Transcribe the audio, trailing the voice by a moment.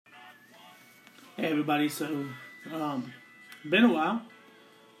Hey everybody, so been a while.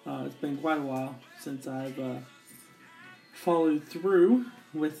 It's been quite a while since I've followed through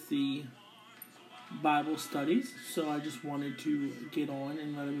with the Bible studies, so I just wanted to get on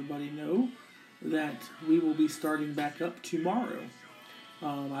and let everybody know that we will be starting back up tomorrow.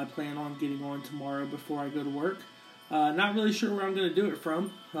 I plan on getting on tomorrow before I go to work. Not really sure where I'm going to do it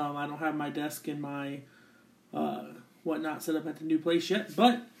from. I don't have my desk and my whatnot set up at the new place yet,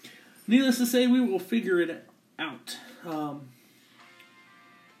 but needless to say, we will figure it out.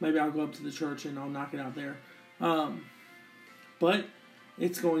 Maybe I'll go up to the church and I'll knock it out there. But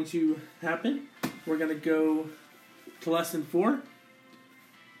it's going to happen. We're going to go to lesson 4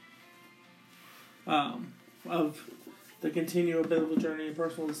 of the continual biblical journey and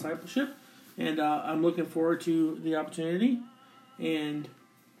personal discipleship. And I'm looking forward to the opportunity. And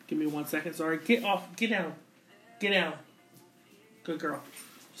give me 1 second. Sorry. Get off. Get down. Get down. Good girl.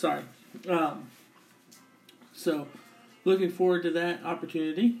 Sorry. So, looking forward to that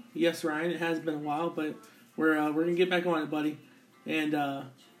opportunity. Yes, Ryan, it has been a while, but we're gonna get back on it, buddy. And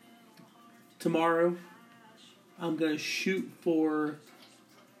tomorrow, I'm gonna shoot for.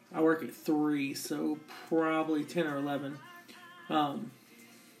 I work at 3, so probably 10 or 11. I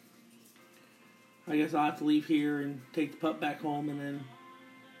guess I'll have to leave here and take the pup back home, and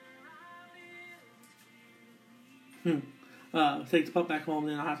then take the pup back home,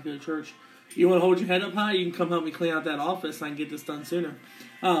 and then I'll have to go to church. You want to hold your head up high? You can come help me clean out that office, and I can get this done sooner.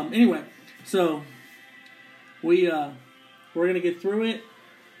 Anyway, so we're gonna get through it,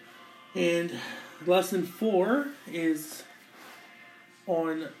 and lesson 4 is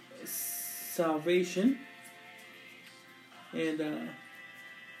on salvation, and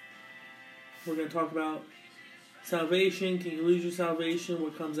we're gonna talk about salvation. Can you lose your salvation?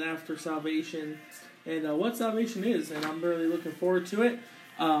 What comes after salvation? And what salvation is, and I'm really looking forward to it.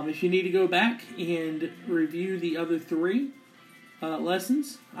 If you need to go back and review the other 3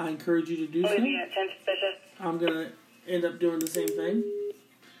 lessons, I encourage you to do so. I'm going to end up doing the same thing,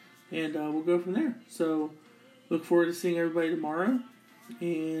 and we'll go from there. So, look forward to seeing everybody tomorrow,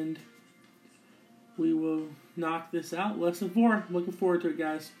 and we will knock this out. Lesson 4. Looking forward to it,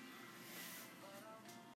 guys.